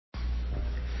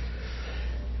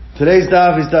Today's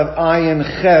daf is daf Ayin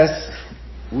Ches.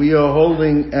 We are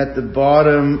holding at the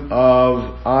bottom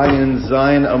of Ayin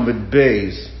Zayin Amud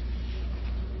Beis.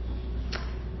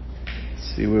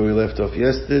 Let's see where we left off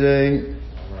yesterday.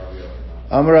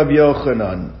 Amar Rabbi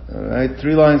Yochanan. Alright,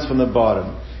 3 lines from the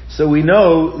bottom. So we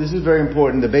know, this is very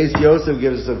important, the Beis Yosef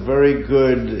gives us a very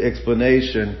good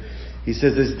explanation. He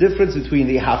says there's difference between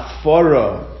the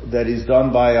hafara that is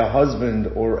done by a husband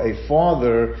or a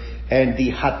father and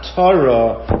the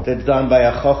hatara that's done by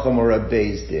a chacham or a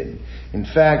beis din. In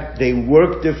fact, they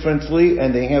work differently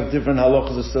and they have different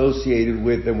halachas associated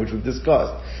with them, which we've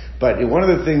discussed. But one of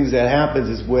the things that happens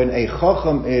is when a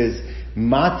chacham is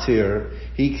matir,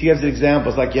 he gives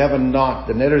examples like you have a knot,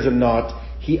 the netter's a knot,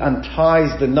 he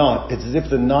unties the knot. It's as if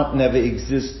the knot never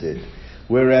existed.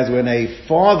 Whereas when a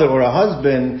father or a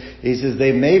husband, he says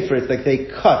they made for it, it's like they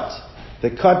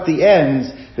cut the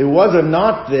ends. There was a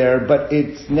knot there, but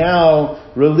it's now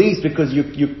released because you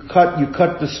cut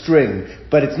the string.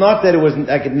 But it's not that it was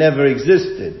like it never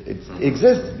existed. It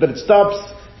exists, but it stops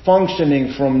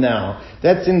functioning from now.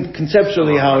 That's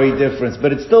conceptually how he differs.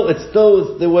 But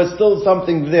there was still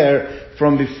something there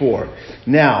from before.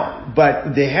 Now,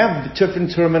 but they have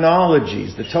different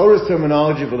terminologies. The Torah's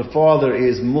terminology for the father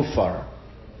is mufar.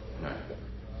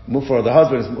 Mufar, the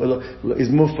husband is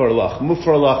mufar lach.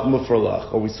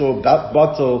 Or we saw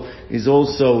batal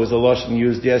was a lashon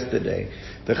used yesterday.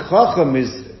 The chacham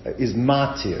is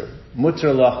matir.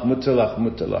 Mutar lach.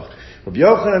 Rabbi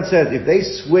Yochanan said if they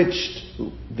switched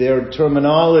their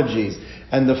terminologies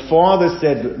and the father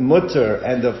said mutar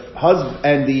and the husband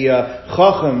and the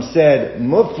chacham said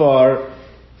mufar,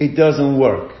 it doesn't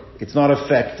work. It's not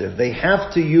effective. They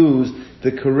have to use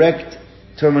the correct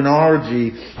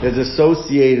terminology that's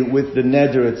associated with the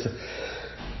neder.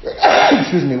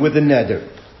 With the neder.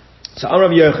 So Amar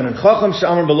Rabbi Yochanan, Chacham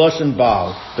she'amar b'loshen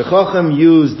Baal. The Chacham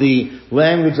used the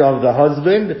language of the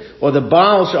husband, or the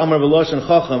Baal she'amar b'loshen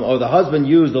Chacham, or the husband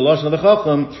used the loshen of the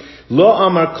Chacham. Lo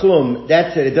amar klum.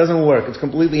 That's it. It doesn't work. It's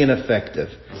completely ineffective.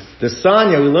 The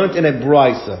Sanya we learned in a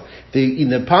brisa. In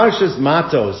the Parshas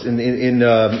Matos, in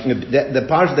the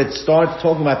parsha that starts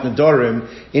talking about Nedarim,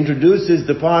 introduces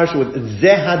the parsha with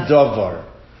Zehadavar.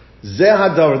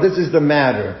 Zehadavar, this is the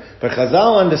matter. But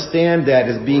Chazal understand that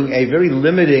as being a very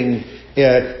limiting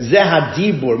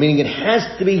Zehadibur, meaning it has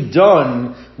to be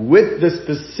done with the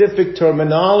specific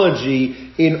terminology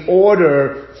in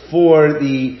order for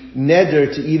the neder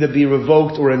to either be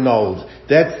revoked or annulled.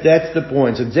 That's the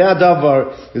point. So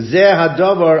Zehadavar,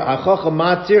 achacham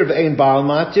matir ve'ein baal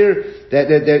matir.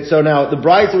 So now the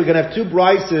brisa, we're going to have 2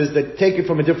 brises that take it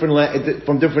from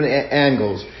different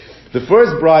angles. The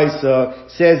first brisa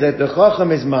says that the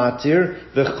chacham is matir.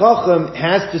 The chacham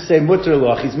has to say mutar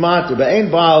lach. He's matir, but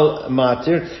ain't baal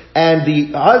matir. And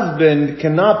the husband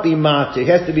cannot be matir. He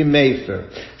has to be mefer.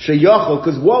 Sheyachol,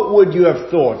 because what would you have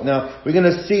thought? Now, we're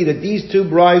going to see that these 2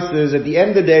 brises, at the end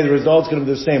of the day, the result's going to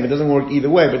be the same. It doesn't work either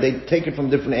way, but they take it from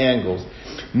different angles.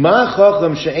 Ma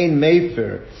chacham she'ein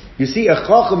mefer. You see, a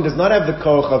chacham does not have the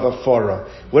koch of a farah.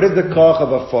 What is the koch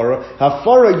of a farah?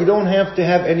 Hafara, you don't have to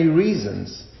have any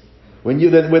reasons. When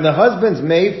the husband's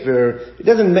mefer, he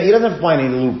doesn't find any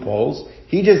loopholes.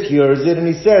 He just hears it and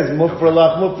he says, mufar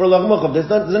lach. There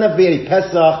doesn't have to be any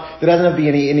pesach, there doesn't have to be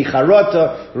any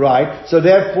charata, right? So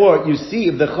therefore, you see,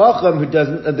 if the chacham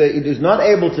is not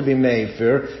able to be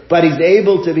mefer, but he's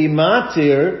able to be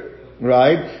matir,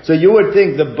 right? So you would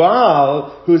think the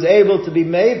Baal, who's able to be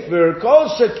mefer, kol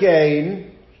shekain,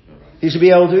 he should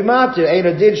be able to be matir. Ein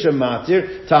adin shem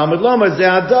matir. Talmud lomar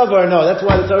zehadavar. No, that's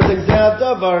why the Torah says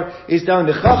zehadavar is telling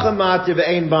the chacham matir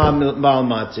ve'ein baal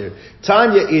matir.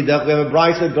 Tanya idach, we have a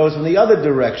brisa that goes from the other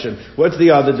direction. What's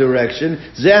the other direction?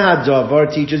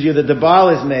 Zehadavar teaches you that the baal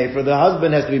is mefer, the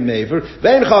husband has to be mefer.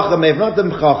 Ve'ein chacham mefer, not the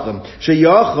chacham.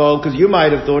 Sheyachol, because you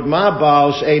might have thought, ma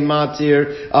baal she'ein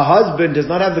matir. A husband does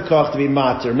not have the koch to be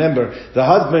matir. Remember, the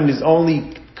husband is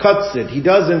only cuts it. He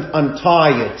doesn't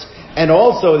untie it. And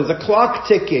also, there's a clock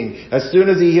ticking. As soon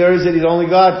as he hears it, he's only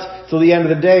got till the end of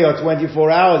the day or 24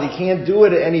 hours. He can't do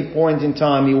it at any point in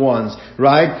time he wants,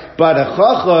 right? But a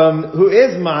chacham who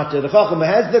is matir, the chacham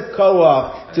has the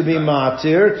koach to be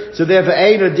matir, so therefore,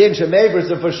 ein adin shemefer,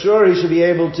 so for sure he should be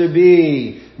able to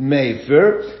be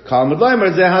mefer. Talmud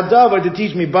lomar zehadavar, to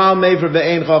teach me baal mefer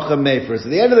ve'ein chacham mefer. So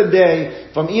at the end of the day,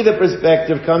 from either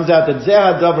perspective, comes out that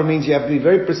zehadavar means you have to be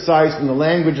very precise in the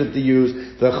language that they use.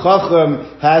 The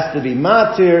chacham has to be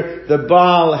matir, the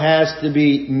baal has to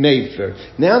be mefer.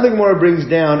 Now the Gemara brings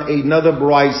down another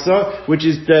brisa, which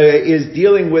is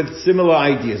dealing with similar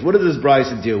ideas. What does this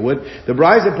brisa deal with? The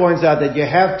brisa points out that you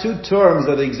have two terms,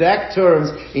 that are the exact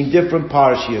terms in different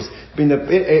parashas. In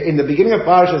the beginning of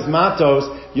Parashas Matos,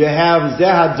 you have Zeh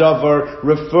HaDavar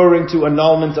referring to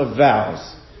annulment of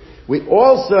vows. We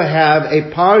also have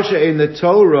a parsha in the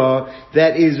Torah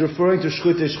that is referring to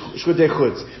Shchutei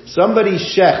Chutz. Somebody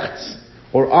shechts,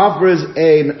 or offers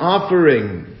an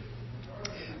offering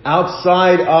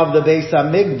outside of the Beis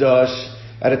HaMikdash,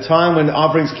 at a time when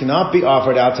offerings cannot be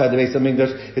offered outside the Beis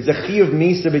HaMikdash. It's a chiyuv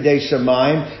misa b'dei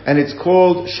shamayim, and it's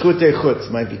called Shchutei Chutz.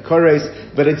 Might be kores,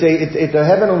 but it's a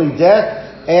heavenly death.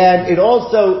 And it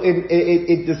also,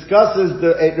 it discusses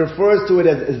it refers to it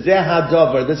as Zeh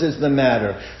HaDavar. This is the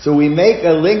matter. So we make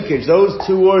a linkage. Those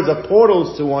two words are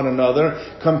portals to one another,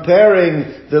 comparing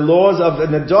the laws of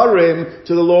Nedarim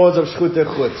to the laws of Shchutei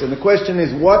Chutz. And the question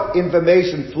is, what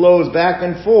information flows back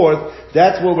and forth?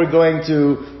 That's what we're going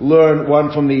to learn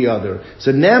one from the other.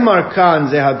 So Nemar Kan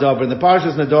Zeh HaDavar. In the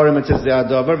Parshas Nedarim it says Zeh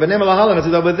HaDavar. V'Nemar Lahalan it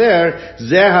says over there,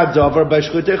 Zeh HaDavar by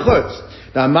Shchutei Chutz.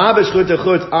 Now, Ma b'Shchutei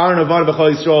Chutz, Aaron Avan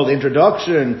b'Chol Yisrael, the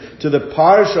introduction to the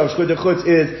parsha of Shchutei Chutz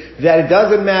is that it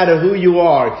doesn't matter who you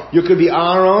are. You could be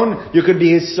Aaron, you could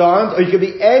be his sons, or you could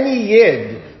be any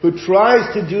Yid who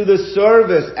tries to do the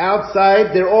service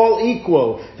outside. They're all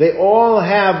equal. They all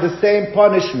have the same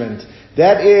punishment.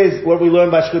 That is what we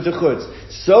learn by Shchutei Chutz.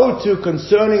 So too,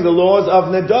 concerning the laws of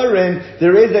Nedarim,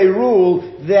 there is a rule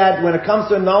that when it comes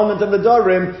to annulment of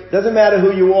Nedarim, doesn't matter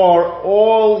who you are,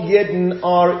 all Yidden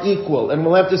are equal. And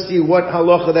we'll have to see what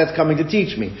halacha that's coming to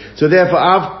teach me. So therefore,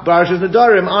 Av Parshas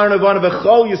Nedarim, Aaron Avon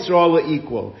B'Chol Yisrael are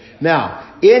equal.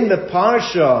 Now, in the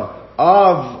Parsha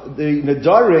of the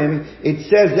Nedarim, it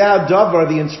says that Davar,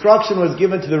 the instruction was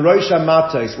given to the Rosh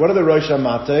HaMatos. What are the Rosh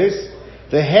HaMatos?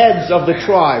 The heads of the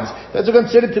tribes. Those are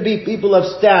considered to be people of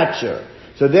stature.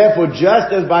 So therefore,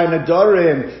 just as by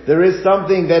Nedarim, there is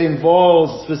something that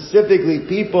involves specifically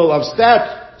people of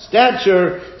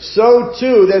stature, so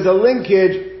too, there's a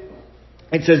linkage.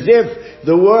 It's as if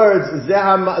the words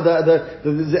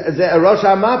Rosh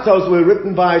HaMatos were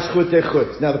written by Shchutei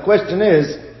Chutz. Now the question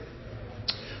is,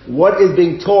 what is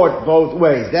being taught both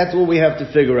ways? That's what we have to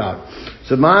figure out.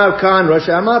 So Ma'av Khan, Rosh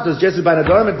HaMatos, just as by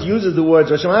Nedarim it uses the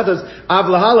words Rosh HaMatos, Av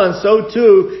Lahala, and so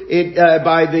too,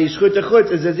 by the Shchutei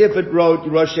Chutz is as if it wrote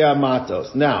Rosh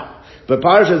HaMatos. Now, but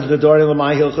Parshas Nedarim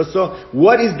L'mai Hilchaso,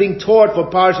 what is being taught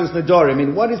for Parshas Nedarim? I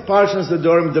mean, what is Parshas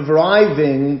Nedarim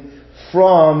deriving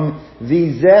from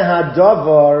the Zeh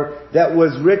HaDavar that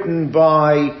was written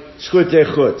by Shchutei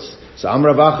Chutz? So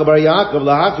Amar Rav Bar Yaakov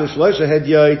lahaktu shloisha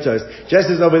hedyotos. Just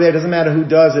as over there, it doesn't matter who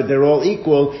does it; they're all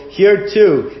equal. Here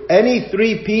too, any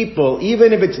three people,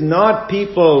 even if it's not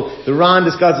people, the Ran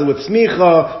discusses with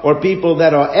smicha, or people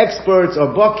that are experts or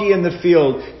baki in the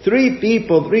field, three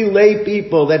lay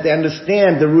people that they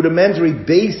understand the rudimentary,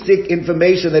 basic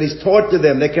information that is taught to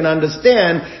them, they can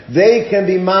understand, they can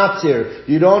be matir.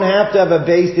 You don't have to have a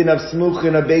beis din of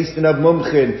smuchin, a beis din of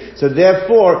mumchin. So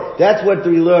therefore, that's what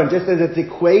we learn. Just as it's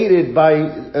equated by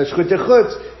Shchutei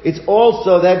Chutz, it's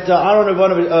also that Aaron of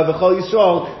B'Chol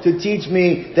Yisrael to teach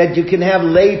me that you can have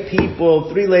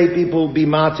three lay people be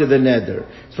matir the neder.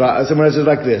 So someone says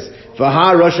like this: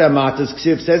 V'ha Rosh HaMatos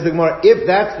Ksiv, says the Gemara, if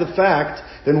that's the fact,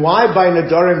 then why by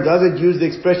Nedarim does it use the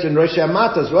expression Rosh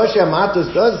HaMatos? Rosh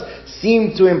HaMatos does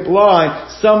seem to imply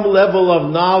some level of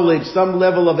knowledge, some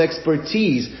level of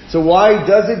expertise. So why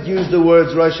does it use the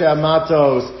words Rosh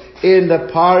HaMatos in the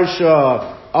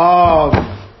Parsha of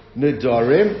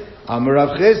Nedarim? Amar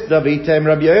Rav Chisda v'yitem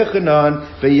Rabbi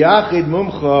Yochanan v'yachid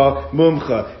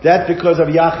mumcha. That's because of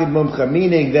yachid mumcha,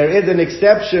 meaning there is an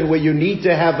exception where you need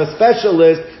to have a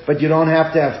specialist, but you don't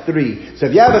have to have three. So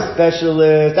if you have a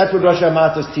specialist, that's what Rosh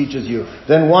HaMatos teaches you.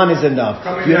 Then one is enough.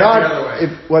 Coming back the other way.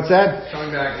 What's that?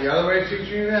 Coming back the other way teaching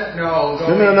you that? No.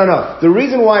 The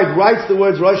reason why it writes the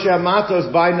words Rosh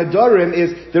HaMatos by Nedarim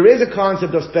is there is a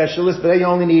concept of specialist, but they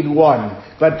only need one.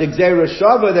 But the Gzeira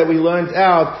Shava that we learned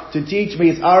out to teach me,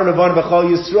 it's Aaron Avon B'Chol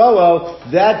Yisrael,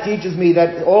 that teaches me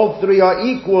that all three are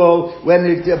equal when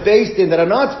they're based in that are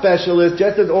not specialists,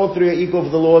 just as all three are equal for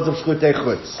the laws of Shchutei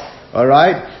Chutz.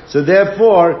 Alright? So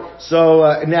therefore,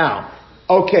 now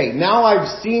I've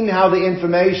seen how the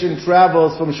information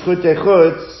travels from Shchutei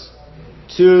Chutz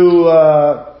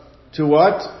to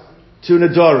what? To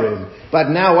Nedarim. But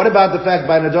now, what about the fact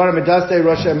by Nedarim it does say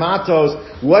Rosh HaMatos?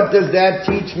 What does that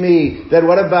teach me? That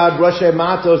what about Rosh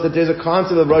HaMatos? That there's a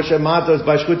concept of Rosh HaMatos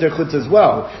by Shchutei Chutz as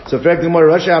well. So, in fact, more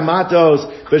Rosh HaMatos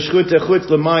by Shchutei Chutz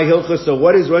l'mai hilchos. So,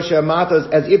 what is Rosh HaMatos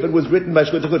as if it was written by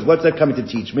Shchutei Chutz? What's that coming to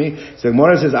teach me? So,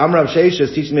 Gemara says Amar Rav Sheisha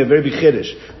is teaching me a very big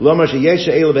chiddush. Lomar sheyesh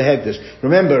she'el v'hegdish.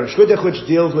 Remember, Shchutei Chutz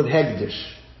deals with hegdish.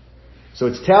 So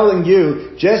it's telling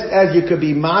you, just as you could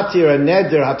be matir a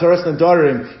neder, hataras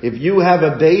nedarim, if you have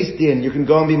a beis din, you can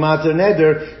go and be matir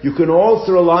neder, you can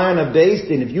also rely on a beis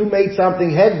din. If you made something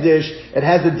hegdish, it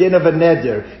has a din of a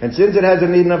neder. And since it has a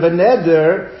din of a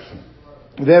neder,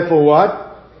 therefore what?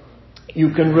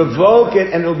 You can revoke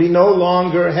it and it will be no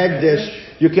longer hegdish.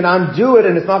 You can undo it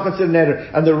and it's not considered neder.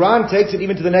 And the Ran takes it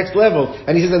even to the next level.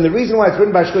 And he says, and the reason why it's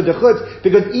written by shchut chutz,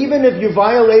 because even if you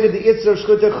violated the itzur of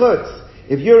shchut chutz,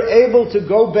 if you're able to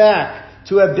go back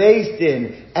to a beis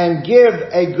din and give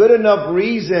a good enough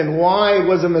reason why it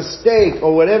was a mistake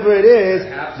or whatever it is,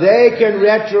 they can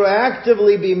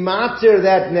retroactively be matir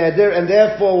that neder, and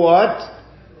therefore what?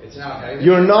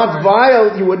 You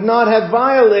would not have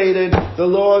violated the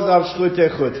laws of shchut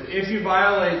chutz. If you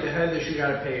violate the hedesh, you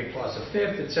got to pay a plus a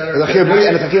fifth, etc. And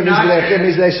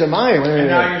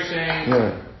now you're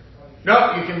saying.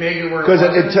 No, you can make it work. Because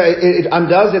it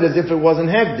undoes it as if it wasn't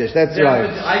hegdish. That's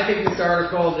right. I think this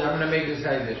article, I'm going to make this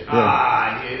hegdish. Yeah.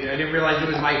 I didn't realize it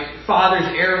was my father's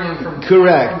heirloom from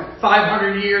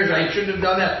 500 years. I shouldn't have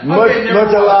done that.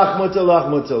 Mutalach.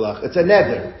 It's a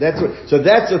neder. So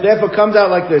therefore comes out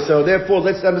like this. So therefore,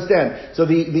 let's understand. So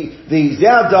the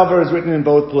Zeh Davar is written in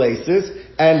both places.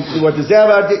 And what the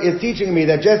Zeh is teaching me,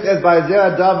 that just as by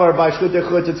Zeh Davar, by shchut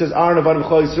chutz, it says Aaron Avad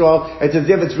B'chol Yisrael, it's as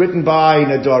if it's written by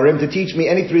Nedarim, to teach me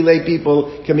any three lay people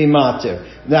can be matir.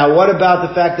 Now, what about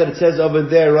the fact that it says over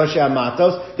there, Rosh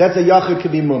Hamatos? That's a Yachid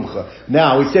could be Mumcha.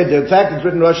 Now, we said the fact it's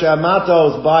written Rosh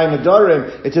Hamatos by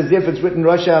Nedarim, it's as if it's written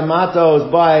Rosh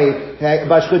Hamatos by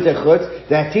shchut chutz.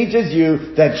 That teaches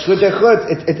you that shchut chutz,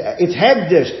 it's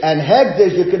hegdish, and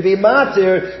hegdish you can be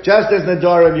matir, just as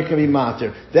Nedarim you can be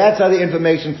matir. That's how the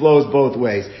information flows both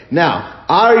ways. Now,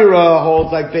 Arira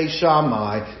holds like Beis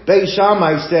Shammai. Beis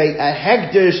Shammai say a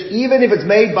hegdish, even if it's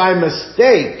made by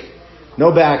mistake,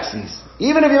 no backsies.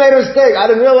 Even if you made a mistake, I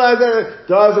didn't realize that it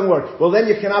doesn't work. Well, then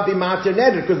you cannot be matir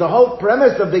neder, because the whole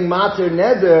premise of being matir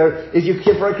neder is you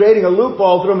keep creating a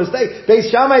loophole through a mistake.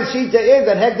 Beis Shammai's shita is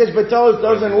that hekdesh betos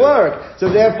doesn't work, so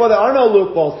therefore there are no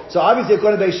loopholes. So obviously,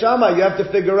 according to Beis Shammai, you have to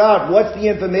figure out what's the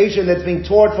information that's being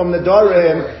taught from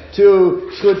Nedarim to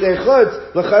shchut chutz.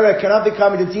 L'chara cannot be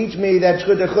coming to teach me that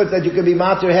shchut chutz, that you can be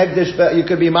matir hekdesh, you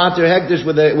can be matir hekdesh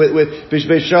with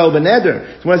b'shbeishal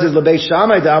b'neder. So when it says l'Beis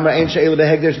Shammai da'amar ein she'el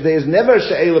b'hekdesh, there is never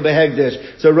she'ela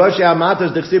behegdish. So Rosh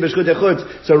Hamatos dechsi b'shchut chutz.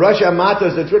 So Rosh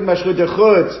Hamatos that's written by shchut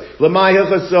chutz. L'may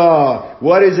hilchasa.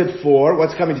 What is it for?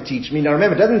 What's coming to teach me? Now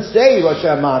remember, it doesn't say Rosh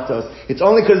Hamatos. It's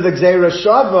only because of the Gzeira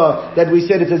Shava that we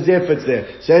said it's as if it's there.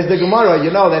 Says the Gemara,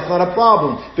 that's not a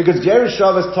problem because Gzeira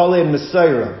Shava is totally in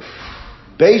Mesorah.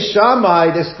 Beis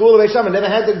Shammai, the school of Beis Shammai, never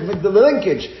had the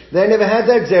linkage. They never had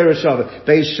that Gzeira Shava.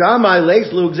 Beis Shammai,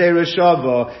 Leislu Gzeira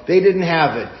Shava, they didn't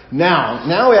have it.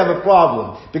 Now we have a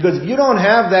problem. Because if you don't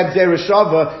have that Gzeira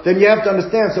Shava, then you have to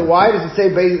understand, so why does it say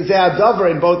Zeh Davar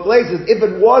in both places if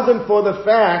it wasn't for the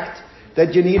fact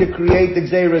that you need to create the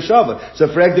Gzeira Shava? So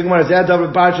for Gemara, Zeh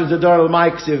Davar Parshas Zadar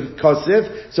L'Maiksiv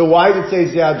Kosif. So why did it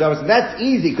say Zeh Davar? So that's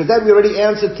easy, because that we already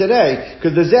answered today.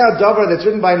 Because the Zeh Davar that's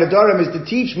written by Nedarim is to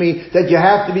teach me that you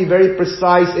have to be very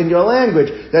precise in your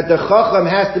language. That the Chacham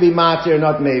has to be matir,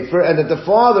 not mefer, and that the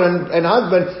father and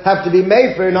husband have to be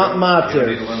mefer, not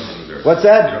matir. What's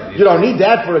that? You don't need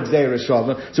that for a Gzeira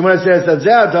Shava. So when it says that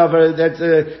Zeh Davar, that's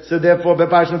so therefore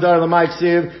Bepash Nadar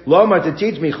L'Maiksiv Lomar to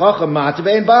teach me Chacham matir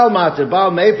ve'ein Baal matir, Baal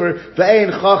mefer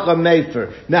ve'ein Chacham mefer.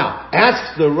 Now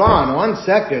asks the Ran, 1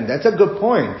 second. That's a good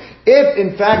point. If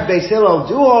in fact Beis Hillel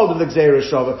do hold of the Gzeira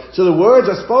Shava, so the words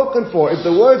are spoken for. If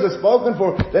the words are spoken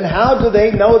for, then how do they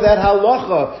know that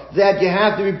halacha that you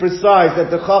have to be precise,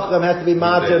 that the Chacham has to be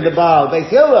matir and the Baal? Beis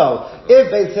Hillel. If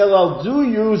Beis Hillel do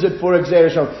use it for a Gzeira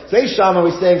Shava, Beis Shammai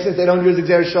was saying since they don't use the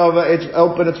Gzeira Shava, it's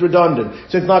open, it's redundant.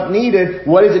 So it's not needed.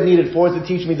 What is it needed for? It's to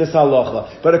teach me this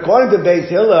halacha. But according to Beis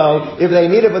Hillel, if they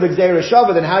need it for the Gzeira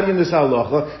Shava, then how do you use this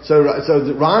halacha? So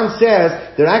Ran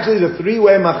says there actually is a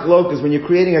three-way machlokas when you're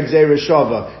creating a Gzeira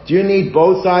Shava. Do you need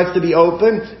both sides to be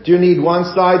open? Do you need one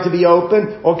side to be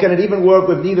open? Or can it even work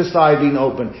with neither side being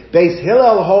open? Beis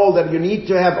Hillel hold that you need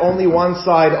to have only one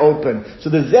side open. So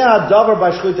the Zeh Davar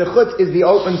by shchut chutz is the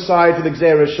open side for the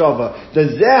Gzeira Shava.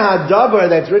 The Zeh Davar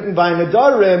that's written by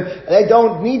Nedarim, they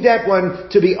don't need that one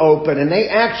to be open. And they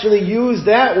actually use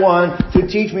that one to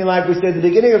teach me, like we said at the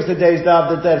beginning of today's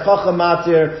daf, that Chacham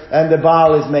matir and the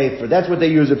Baal is made for. That's what they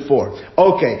use it for.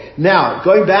 Okay, now,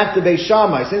 going back to Beis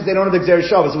Shammai, since they don't have the Gzeira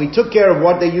Shava, so we took care of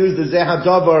what they use the Zeh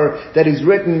Davar that is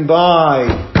written by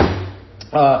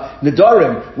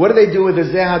Nedarim, what do they do with the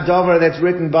Zeh HaDavar that's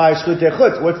written by Shchutei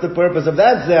Chutz? What's the purpose of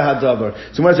that Zeh HaDavar?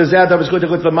 So when it says Zeh HaDavar Shchutei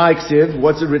Chutz L'Maiksiv,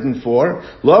 what's it written for?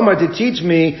 Lomar, to teach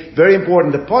me, very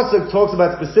important, the Pasuk talks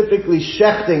about specifically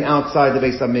shechting outside the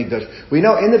Beis HaMikdash. We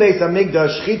know in the Beis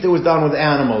HaMikdash, Shechita was done with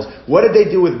animals. What did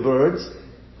they do with birds?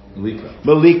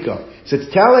 Malika. So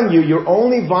it's telling you, you're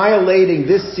only violating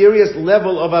this serious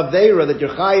level of Aveira that you're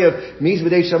chayav means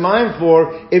b'dei shamayim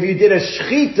for if you did a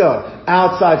shechita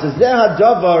outside. So Zeh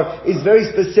HaDavar is very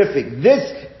specific.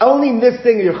 Only this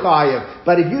thing you're chayav.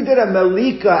 But if you did a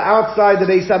malika outside the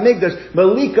Beis HaMikdash,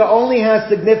 malika only has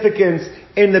significance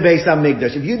in the Beis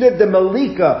HaMikdash. If you did the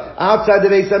malika outside the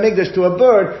Beis HaMikdash to a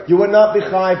bird, you would not be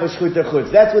chayiv for shchita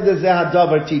chutz. That's what the Zeh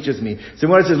HaDavar teaches me. So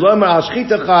when it says, Lomar al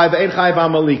shchita chayiv, ain't chayiv al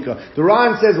malika. The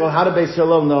Ran says, well, how did Beis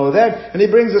Hillel know that? And he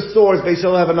brings a source. Beis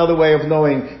Hillel have another way of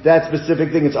knowing that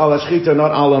specific thing. It's al shchita,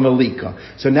 not al malika.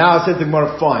 So now I said to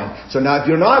Gemara, fine. So now if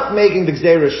you're not making the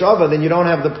Gzeira Shava, then you don't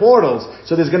have the portals.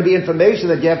 So there's going to be information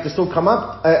that you have to still come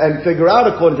up and figure out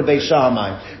according to Beis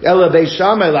Shammai. Ela Beis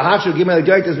Shammai, lahashu gimel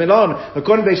yoites milon.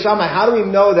 According to Beis Shammai, how do we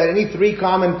know that any three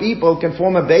common people can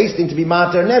form a base thing to be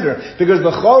mater neder? Because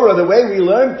the Chorah, the way we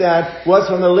learned that was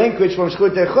from the linkage from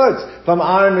Shchutei Chutz, from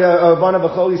Aaron Bana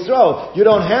V'chol Yisrael. You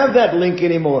don't have that link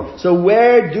anymore. So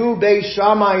where do Beis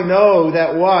Shammai know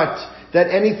that what? That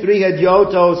any three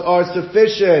hedyotos are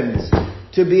sufficient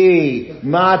to be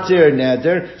matir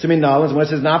neder, to be knowledge. When it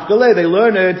says nafkale, they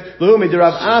learn it, l'humi de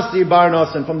Rav Asi bar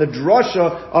Nosson, from the drosha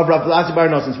of Rav Asi bar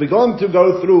Nosson. So we're going to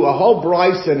go through a whole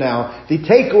brisa now. The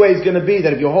takeaway is going to be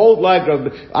that if you hold like Rav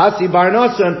Asi bar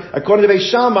Nosson, according to Beis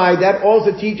Shammai, that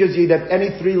also teaches you that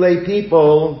any three lay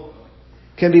people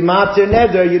can be matir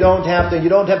neder. You don't have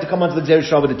to come onto the Gzeira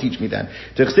Shava to teach me that.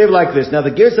 To say like this. Now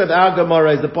the Girsa of Al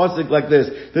Gemara is the pasuk like this.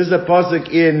 This is a pasuk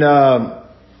in,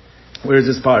 where is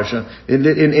this parsha? In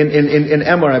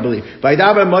Emor, I believe.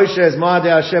 Vaydaber Moshe es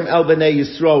Ma'adei Hashem el bnei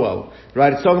Yisroel.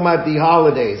 Right? It's talking about the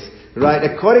holidays. Right?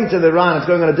 According to the Ran, it's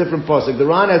going on a different pasuk. The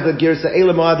Ran has the Girsa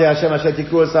Eila Ma'adei Hashem Asher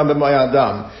Tikru Asam b'Moed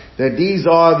Adam. That these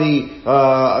are the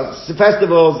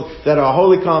festivals that are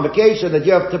holy convocation that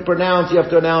you have to announce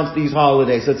these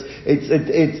holidays. So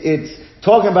it's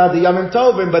talking about the Yamim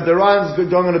Tovim, but the Ran's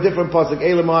going on a different pasuk,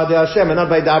 Eila Ma'adei Hashem, and not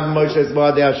by David Moshe es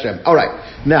Ma'adei Hashem. Alright.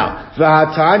 Now,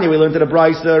 V'hatanya, we learned in the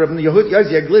Brisa, from the Yehud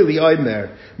Yossi Aglili Oimer,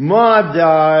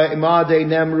 Ma'adei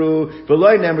Nemru,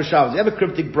 V'loi Nemru Shabbos. You have a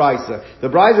cryptic Brisa. The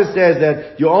Brisa says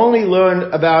that you only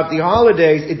learn about the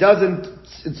holidays, it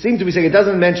seems to be saying it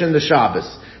doesn't mention the Shabbos.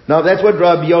 Now, that's what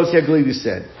Rabbi Yossi Aglili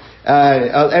said.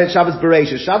 And Shabbos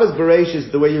Bereishis. Shabbos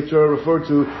Bereishis, the way you refer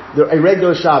to the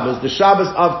irregular Shabbos, the Shabbos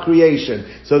of creation.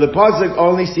 So the pasuk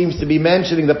only seems to be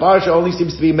mentioning, the parsha only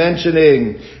seems to be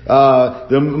mentioning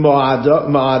the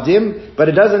Moadim, but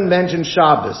it doesn't mention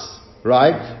Shabbos.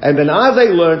 Right? And Ben Azai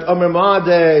learned, Omer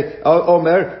Muadai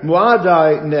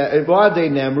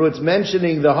Nemru, it's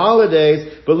mentioning the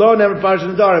holidays, below Nemru Parsha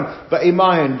Nedarim, but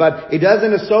Imahin, but it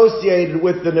doesn't associate it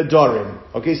with the Nedarim.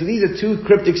 Okay, so these are two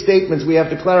cryptic statements, we have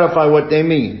to clarify what they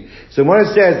mean. So when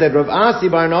it says that Rav Asi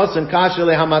bar Nosson Kasha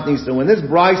lehamat nisa, when this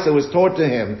brisa was taught to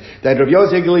him, that Rav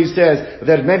Yossi Aglili says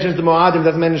that it mentions the Moadim,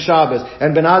 doesn't mention Shabbos,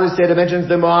 and Ben Azai said it mentions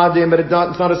the Moadim, but it's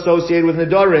not associated with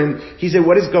Nedarim, he said,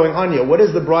 what is going on here? What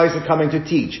is the brisa coming to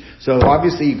teach? So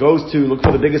obviously he goes to look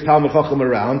for the biggest Talmud Chacham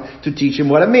around to teach him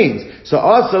what it means. So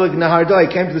also like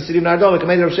Nahardai, he came to the city of Nahardai, like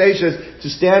Rav Sheshes, to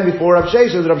stand before Rav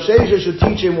Sheshes. Rav Sheshes should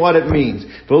teach him what it means.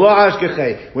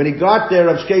 When he got there,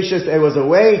 Rav Sheshes was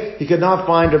away, he could not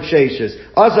find Rav Sheshes.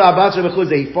 Also Abbas Rav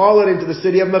Mechuzah, he followed into the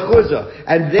city of Mechuzah,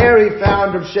 and there he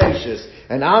found Rav Sheshes.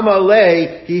 And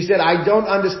Amalei, he said, I don't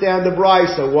understand the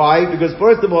brisa. Why? Because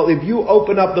first of all, if you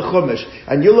open up the Chumash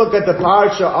and you look at the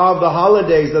parsha of the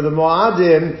holidays of the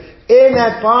Moadim, in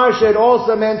that parsha it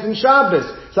also mentions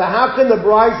Shabbos. So how can the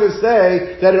brisa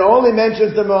say that it only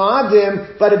mentions the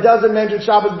Moadim, but it doesn't mention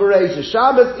Shabbos Bereishis?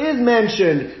 Shabbos is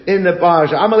mentioned in the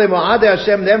parsha. Amalei Moadei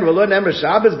Hashem Nemru, V'lo Nemru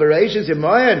Shabbos Bereishis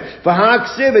Imohen.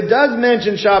 V'ha'aksiv, it does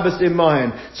mention Shabbos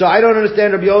Imohen. So I don't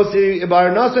understand Rabbi Yossi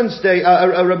Bar Nosson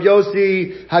Rabbi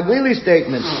Yossi Haglili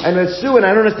statement. And it's Sue, and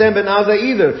I don't understand Ben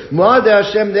Azai either. Moadei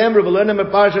Hashem Nemru, V'lo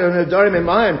Nemru Parsha Nedarim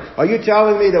Imohen. Are you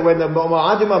telling me that when the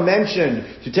Moadim are mentioned,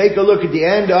 to take a look at the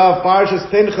end of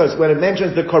Parshas Pinchas, when it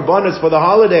mentions the korbanos for the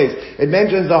holidays, it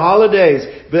mentions the holidays,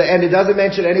 and it doesn't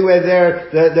mention anywhere there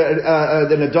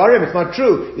the Nedarim. It's not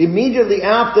true. Immediately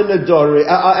after Nedarim,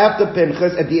 after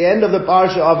Pinchas, at the end of the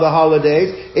parsha of the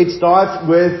holidays, it starts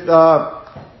with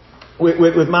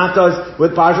Matos,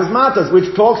 with Parshas Matos,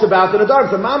 which talks about the Nedarim.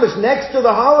 So Mamish next to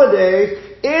the holidays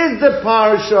is the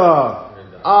parsha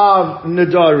of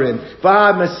Nedarim.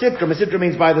 V'ha Masitra. Masitra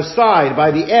means by the side,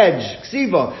 by the edge.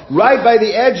 Ksiva. Right by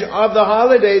the edge of the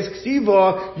holidays,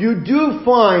 Ksiva, you do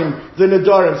find the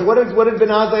Nedarim. So what did Ben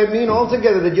Azai mean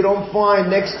altogether? That you don't find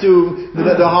next to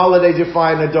the holidays, you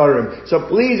find Nedarim. So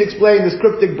please explain this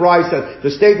cryptic brisa,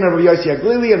 the statement of Rabbi Yossi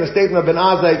Aglili and the statement of Ben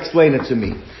Azai. Explain it to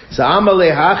me. So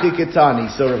Amalei Hachi Ketani.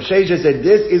 So Rav Shesha said,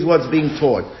 this is what's being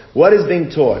taught. What is being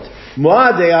taught?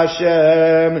 Moadei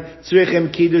Hashem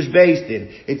tzrichim kiddush beistin.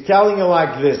 It's telling you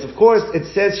like this. Of course, it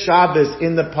says Shabbos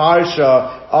in the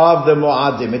parsha of the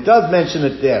Moadim. It does mention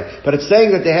it there, but it's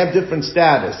saying that they have different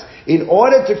status. In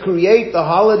order to create the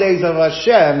holidays of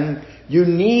Hashem, you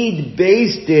need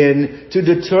beistin to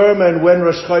determine when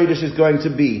Rosh Chodesh is going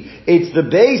to be. It's the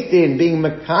beistin being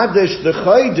mekadesh the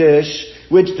Chodesh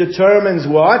which determines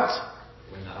what?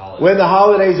 When the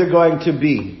holidays are going to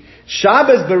be.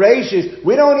 Shabbos Bereshis,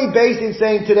 we don't need based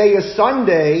saying today is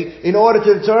Sunday in order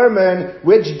to determine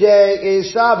which day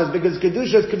is Shabbos, because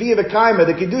Kedusha is Kaviyah V'Kaima.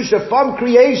 The Kedusha from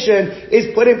creation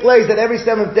is put in place that every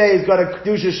seventh day is going to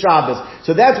Kedusha Shabbos.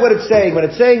 So that's what it's saying. What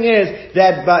it's saying is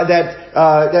that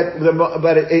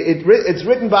it's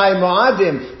written by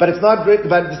Moadim, but it's not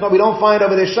written, we don't find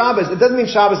over there Shabbos. It doesn't mean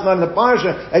Shabbos not in the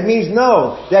Parsha. It means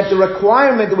no, that the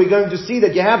requirement that we're going to see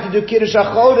that you have to do Kiddush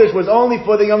HaChodesh was only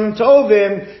for the Yom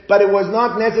Tovim, but it was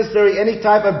not necessary any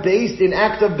type of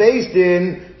act of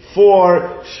based-in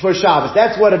for Shabbos.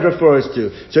 That's what it refers to.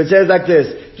 So it says like this: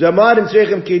 Moadim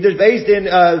tzrichim kiddush based-in,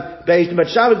 but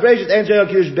Shabbos Bereshis and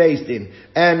Kiddush based-in,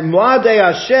 and Moadei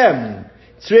Hashem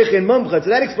tzrichim mumcha. So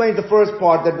that explains the first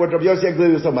part that what Rabbi Yossi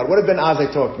Aglili was talking about. What is Ben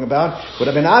Azai talking about?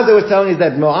 What Ben Azai was telling is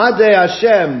that Moadei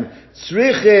Hashem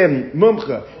tzrichim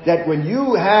mumcha, that when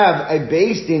you have a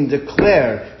based-in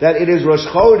declare that it is Rosh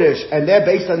Chodesh, and they're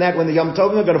based on that when the Yom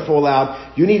Tovim are going to fall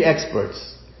out, you need experts.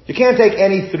 You can't take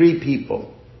any three people.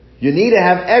 You need to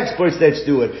have experts that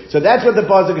do it. So that's what the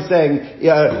pasuk is saying.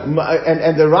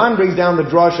 And the Ran brings down the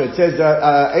drasha. It says,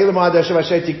 Elam ad Hashem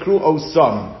asher tikru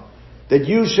osam, that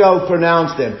you shall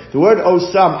pronounce them. The word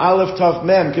osam, aleph taf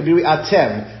mem, could be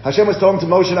atem. Hashem was talking to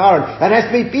Moshe and Aaron. It has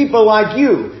to be people like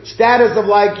you, status of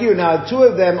like you. Now, two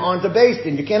of them aren't a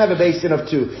based-in. You can't have a based-in of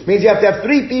two. It means you have to have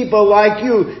three people like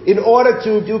you in order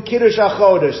to do Kiddush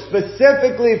HaChodesh.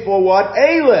 Specifically for what?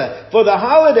 Eile. For the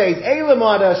holidays. Eile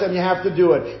Ma'ad Hashem, you have to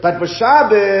do it. But for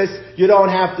Shabbos, you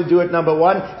don't have to do it, number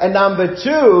one. And number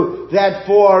two, that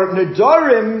for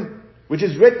Nedarim, which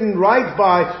is written right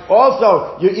by,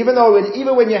 also, even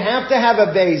when you have to have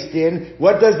a based-in,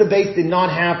 what does the based-in not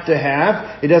have to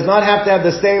have? It does not have to have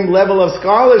the same level of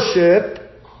scholarship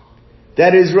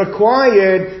that is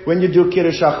required when you do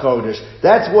Kiddush HaChodesh.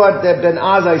 That's what the Ben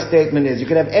Azai statement is. You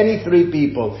can have any three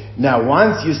people. Now,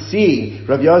 once you see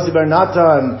Rav Yossi Bar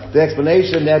Natan, the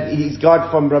explanation that he's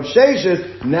got from Rav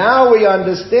Sheshes, now we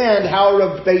understand how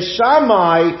Rav Beis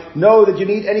Shammai know that you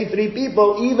need any three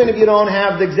people, even if you don't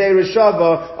have the Gzeirah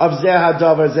Shava of Zeh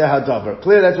HaDavar.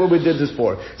 Clear? That's what we did this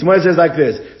for. So it says like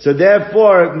this. So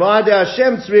therefore, Moadei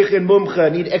Hashem tzrichin mumcha,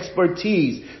 need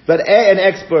expertise. But an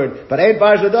expert, but ein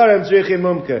parsh Nedarim tzrichin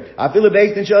mumka. Afilu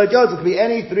based in Shalat Yosef could be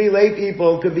any three lay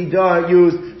people could be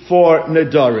used for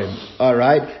Nedarim. All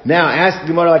right. Now ask the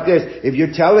Gemara like this: if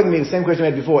you're telling me the same question I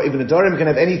had before, if Nedarim can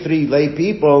have any three lay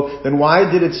people, then why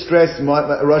did it stress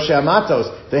Rosh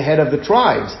Amatos, the head of the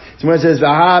tribes? So when it says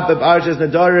V'ha beparshas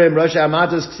Nedarim Rosh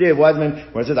Amatos ksiv, why does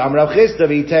it? When it says Amrav Chisda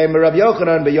v'yitei Rav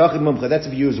Yochanan beYochid mumcha, that's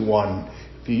if you use one.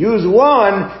 If you use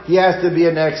one, he has to be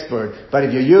an expert. But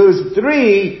if you use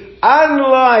three,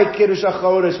 unlike Kiddush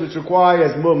HaChodesh, which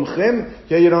requires mumchim,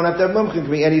 here you don't have to have mumchim, it can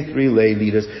be any three lay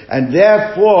leaders. And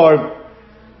therefore,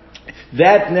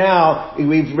 that now,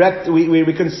 we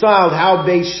reconciled how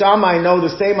Beis Shammai know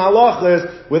the same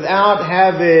halachas without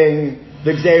having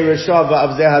the Gzeirah Shava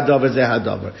of Zeh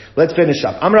HaDavar. Let's finish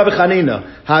up. Am Rabbi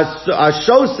Chanina,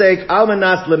 Hashosek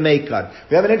Almanas Lemekar.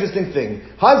 We have an interesting thing.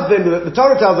 Husband, the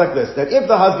Torah tells like this, that if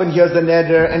the husband hears the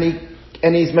neder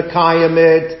and he's Mekayim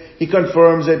it, he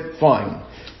confirms it, fine.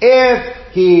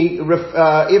 If he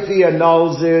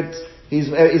annuls it, he's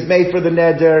made for the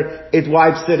neder, it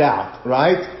wipes it out,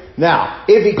 right? Now,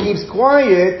 if he keeps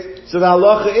quiet, so the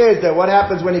halacha is that what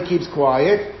happens when he keeps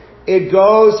quiet? It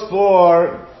goes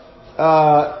for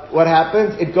what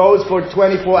happens? It goes for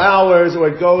 24 hours, or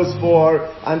it goes for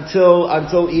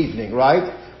until evening,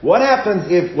 right? What happens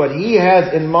if what he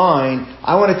has in mind,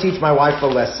 I want to teach my wife a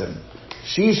lesson.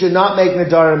 She should not make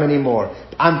Nedarim anymore.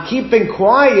 I'm keeping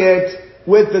quiet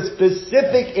with the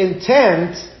specific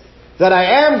intent that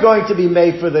I am going to be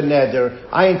made for the neder.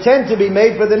 I intend to be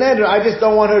made for the neder, I just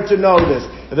don't want her to know this.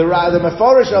 The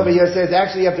Meforish over here says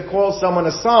actually you have to call someone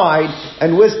aside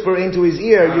and whisper into his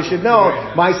ear. You should know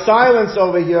my silence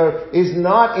over here is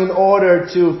not in order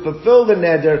to fulfill the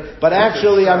neder, but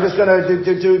actually I'm just going to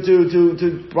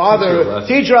bother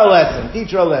teach her a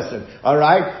lesson. All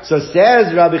right. So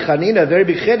says Rabbi Chanina, very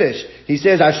big chiddush. He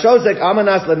says Ashosek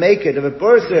amanas lemeked. If a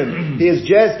person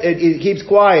he keeps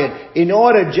quiet in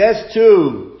order just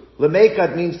to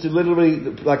Lemeikat means to literally,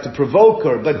 like to provoke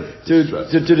her, but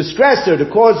to distress her, to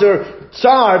cause her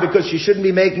tsar, because she shouldn't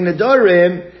be making the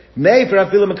Nedarim,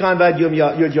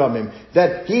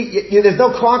 that there's no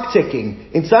clock ticking.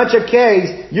 In such a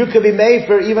case, you could be made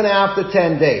for even after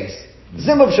 10 days.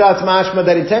 Simple pshat's mashma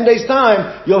that in 10 days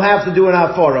time, you'll have to do an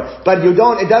hafara. But the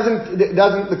clock doesn't,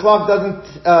 the clock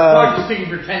is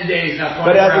ticking for 10 days, not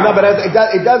 24 hours.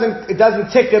 It doesn't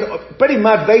tick it, pretty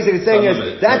much basically saying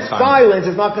is, that silence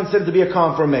is not considered to be a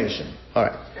confirmation.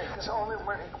 Alright. It's only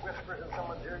when he whispers in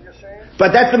someone's ear, you're saying?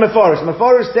 But that's the Meforish.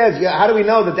 Meforish says, how do we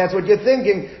know that that's what you're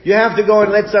thinking? You have to go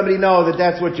and let somebody know that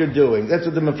that's what you're doing. That's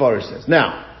what the Meforish says.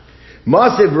 Now,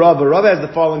 Masiv Rabbi has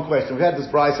the following question. We've had this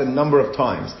brisa a number of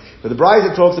times. But the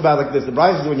brisa talks about like this. The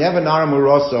brisa says when you have a Nara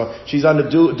Murosa, she's under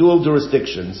dual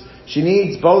jurisdictions. She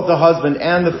needs both the husband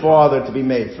and the father to be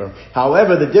made for.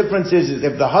 However, the difference is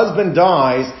if the husband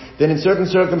dies, then in certain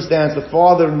circumstance the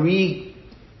father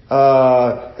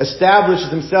establishes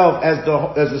himself as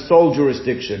the sole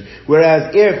jurisdiction.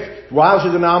 Whereas while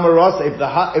she's an Amarosa, if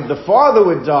the father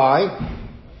would die,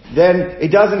 then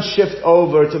it doesn't shift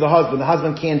over to the husband. The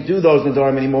husband can't do those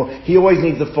Nedarim anymore. He always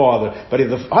needs the father. But if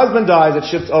the husband dies, it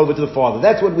shifts over to the father.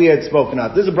 That's what we had spoken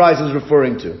of. This is what Bryce is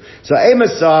referring to. So,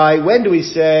 Amasai, when do we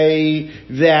say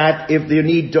that if you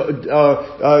need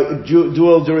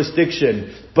dual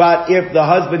jurisdiction, but if the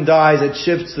husband dies, it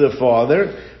shifts to the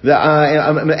father?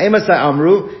 Amasai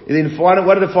Amru,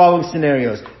 what are the following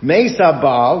scenarios? Mesa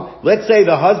Baal, let's say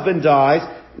the husband dies,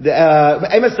 when do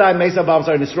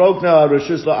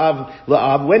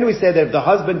we say that if the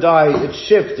husband dies,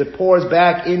 it pours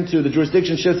back into, the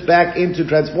jurisdiction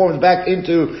transforms back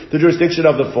into the jurisdiction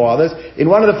of the fathers, in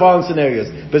one of the following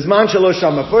scenarios. First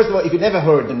of all, if he never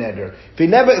heard the neder. If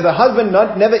the husband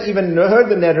never even heard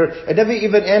the neder, it never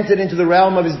even entered into the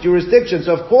realm of his jurisdiction.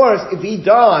 So of course, if he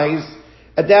dies,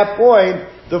 at that point,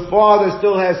 the father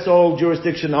still has sole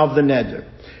jurisdiction of the neder.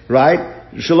 Right?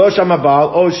 Shalosh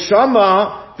Amabal, O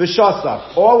Shama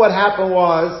Vishasak. Or what happened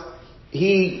was,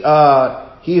 he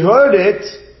heard it,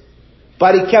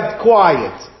 but he kept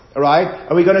quiet. Alright?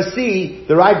 Are we going to see,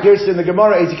 the right Gersa in the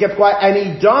Gemara is he kept quiet, and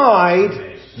he died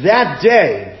that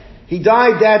day. He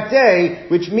died that day,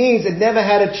 which means it never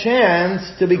had a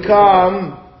chance to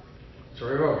become...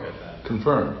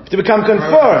 Confirmed. To become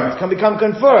confirmed. Can become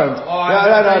confirmed. No.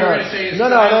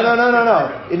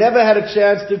 He never had a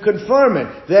chance to confirm it.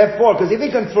 Therefore, because if he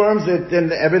confirms it,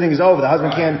 then everything is over. The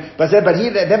husband can't. But he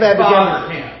never had the chance.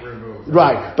 Can't remove.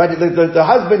 Right. But the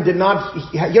husband did not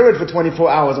hear it for 24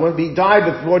 hours. When he died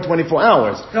before 24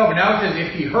 hours. No, but now it says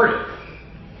if he heard it.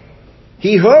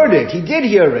 He heard it. He did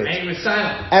hear it. And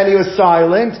he was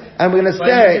silent. And we're going to say.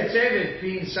 But you could say that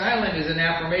being silent is an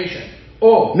affirmation.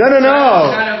 Oh. No. Silence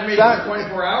is not affirmation for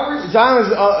 24 hours?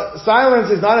 Silence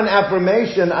is not an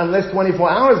affirmation unless 24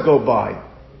 hours go by.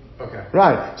 Okay.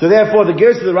 Right. So therefore the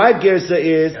right Gersa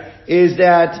is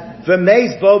that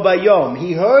V'meis bo bayom.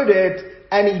 He heard it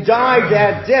and he died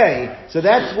that day. So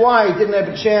that's why he didn't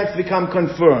have a chance to become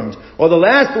confirmed. Or the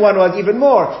last one was even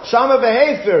more. Shama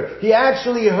v'hefer. He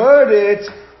actually heard it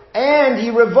and he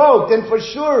revoked, and for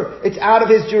sure it's out of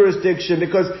his jurisdiction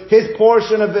because his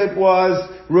portion of it was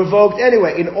revoked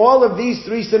anyway. In all of these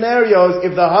three scenarios,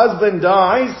 if the husband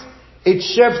dies, it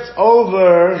shifts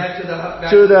over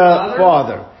to the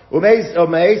father. The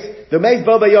Meis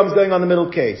Bo Bayom is going on the middle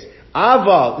case.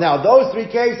 Aval. Now, those three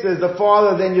cases, the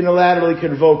father then unilaterally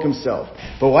can revoke himself.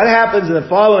 But what happens in the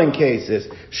following cases?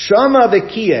 Shama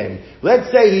v'kiyem.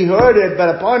 Let's say he heard it,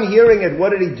 but upon hearing it, what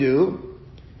did he do?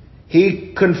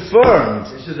 He confirmed.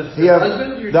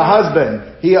 The husband.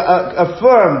 He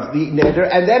affirmed the neder,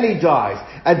 and then he dies.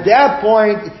 At that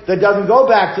point, that doesn't go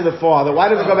back to the father. Why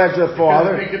does it go back to the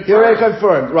father? He already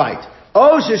confirmed. Right.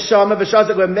 Or he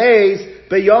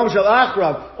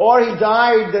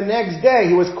died the next day.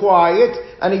 He was quiet,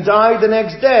 and he died the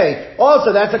next day.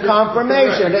 Also, that's a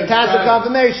confirmation. That's a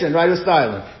confirmation, right? It was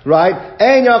silent, right?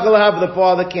 And the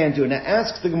father can't do it. Now,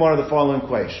 asks the Gemara the following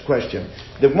question.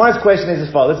 The Gemara's question is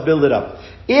as follows. Let's build it up.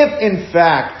 If, in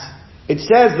fact, it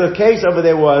says the case over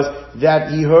there was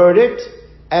that he heard it,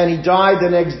 and he died the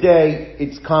next day,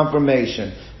 it's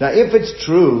confirmation. Now, if it's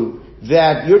true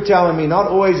that you're telling me not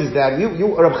always is that.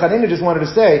 Rabbi Chanina just wanted to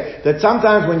say that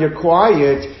sometimes when you're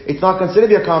quiet, it's not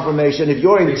considered to be a confirmation. If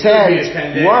your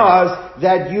intent was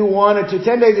that you wanted to,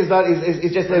 10 days is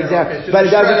just an example. But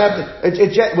it doesn't have to,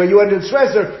 it's just, when you were under the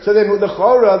stressor, so then with the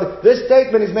chora, this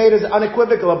statement is made as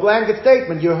unequivocal, a blanket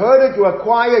statement. You heard it, you were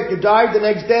quiet, you died the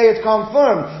next day, it's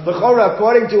confirmed. The chora,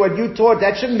 according to what you taught,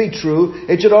 that shouldn't be true.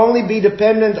 It should only be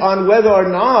dependent on whether or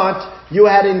not you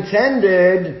had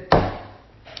intended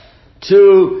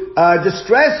to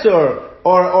distress her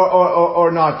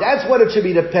or not. That's what it should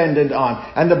be dependent on.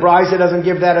 And the Brisa doesn't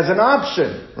give that as an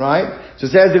option, right? So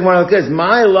it says the one like this,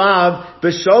 my love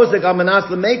b'shozek amanas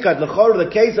l'meikat, the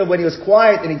case of when he was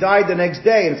quiet and he died the next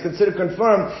day and it's considered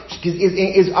confirmed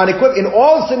is unequivocal in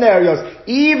all scenarios,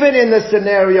 even in the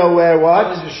scenario where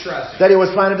what? That he was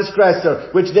trying to distress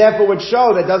her, which therefore would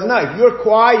show that doesn't help. If you're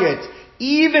quiet,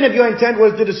 even if your intent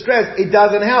was to distress, it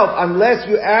doesn't help unless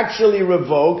you actually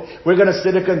revoke. We're going to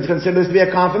consider this to be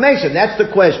a confirmation. That's the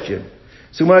question.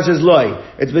 So Gemara says, "Loi,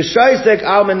 it's v'shaisek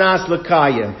al menas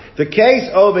l'kayim." The case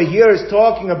over here is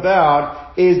talking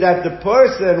about is that the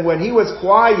person, when he was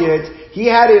quiet, he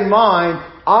had in mind,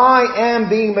 I am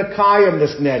being mekayim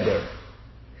this neder.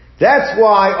 That's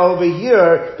why over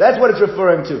here, that's what it's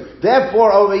referring to.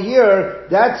 Therefore, over here,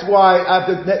 that's why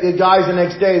after it dies the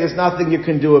next day, there's nothing you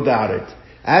can do about it.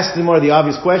 Ask them more the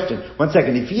obvious question. 1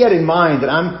 second. If he had in mind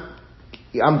that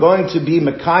I'm going to be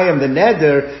Mekayim the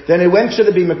neder, then when should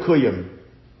it be Mekuyim?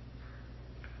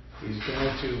 He's going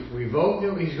to revoke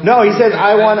him? He said,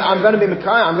 I'm going to be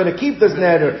Mekayim, I'm going to keep this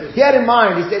neder. He had in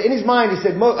mind, he said,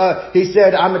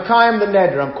 I'm Mekayim the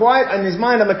neder. I'm quiet, in his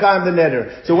mind I'm Mekayim the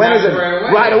neder. So when is it?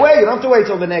 Right away. You don't have to wait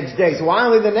till the next day. So why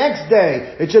only the next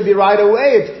day? It should be right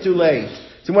away, it's too late.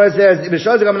 So when it says, that's the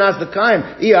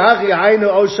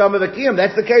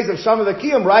case of Shama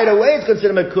V'Kiyam, right away it's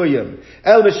considered Mekuyim.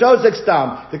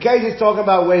 The case he's talking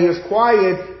about where he was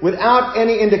quiet without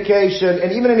any indication,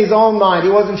 and even in his own mind, he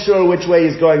wasn't sure which way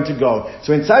he's going to go.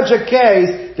 So in such a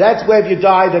case, that's where if he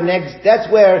dies the next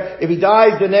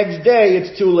day,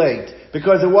 it's too late.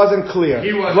 Because it wasn't clear.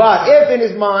 But if in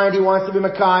his mind he wants to be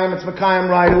Mekayim, it's Mekayim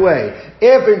right away.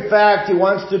 If in fact he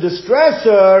wants to distress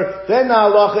her, then the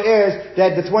halacha is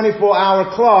that the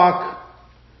 24-hour clock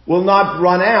will not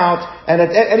run out, and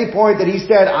at any point that he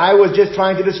said, I was just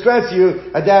trying to distress you,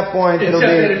 at that point it'll be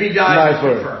if he dies,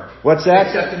 confirmed. What's that?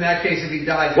 Except in that case if he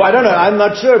dies. Well, I don't know. I'm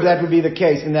not sure if that would be the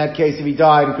case in that case if he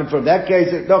died and confirmed. That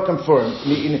case, no, confirmed.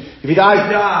 If he dies,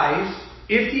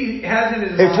 if he has in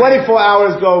his mind, if 24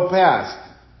 hours go past.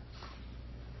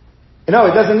 No,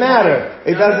 it doesn't matter.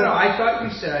 No, I thought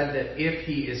you said that if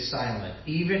he is silent,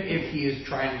 even if he is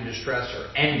trying to distress her,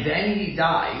 and then he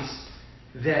dies,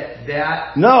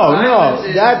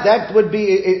 that would be,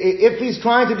 if he's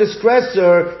trying to distress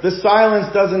her, the silence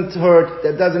doesn't hurt,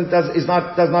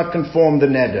 does not conform the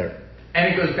neder. And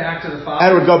it goes back to the father?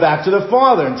 And it would go back to the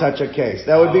father in such a case.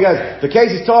 That would be the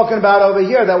case he's talking about over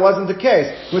here, that wasn't the case.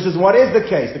 Which is, what is the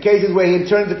case? The case is where he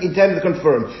intended to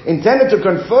confirm. Intended to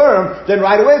confirm, then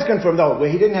right away it's confirmed. No, where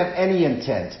he didn't have any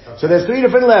intent. Okay. So there's 3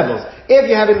 different levels.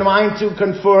 If you have in mind to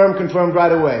confirmed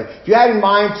right away. If you had in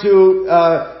mind to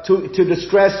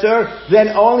distress her,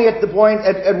 then only at the point,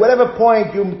 at whatever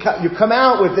point you come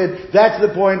out with it, that's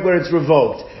the point where it's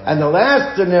revoked. And the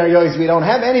last scenario is we don't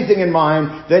have anything in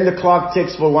mind, then the clock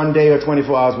ticks for 1 day or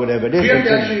 24 hours, whatever it is. Do you have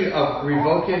to actually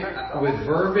revoke it with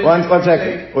verbiage? One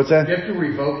second. What's that? Do you have to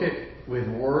revoke it with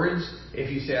words if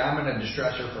you say, I'm going to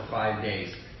distress her for 5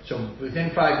 days? So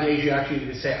within 5 days you actually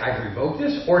need to say, I've revoked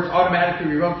this? Or it's automatically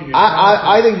revoked?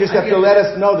 I think you just have to let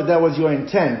us know that was your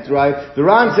intent, right? The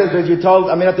Ran says that you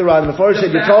told, not the Ran, the Forest said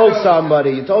you told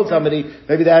somebody,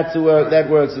 maybe that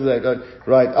works.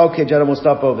 Right. Okay, gentlemen, we'll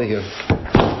stop over here.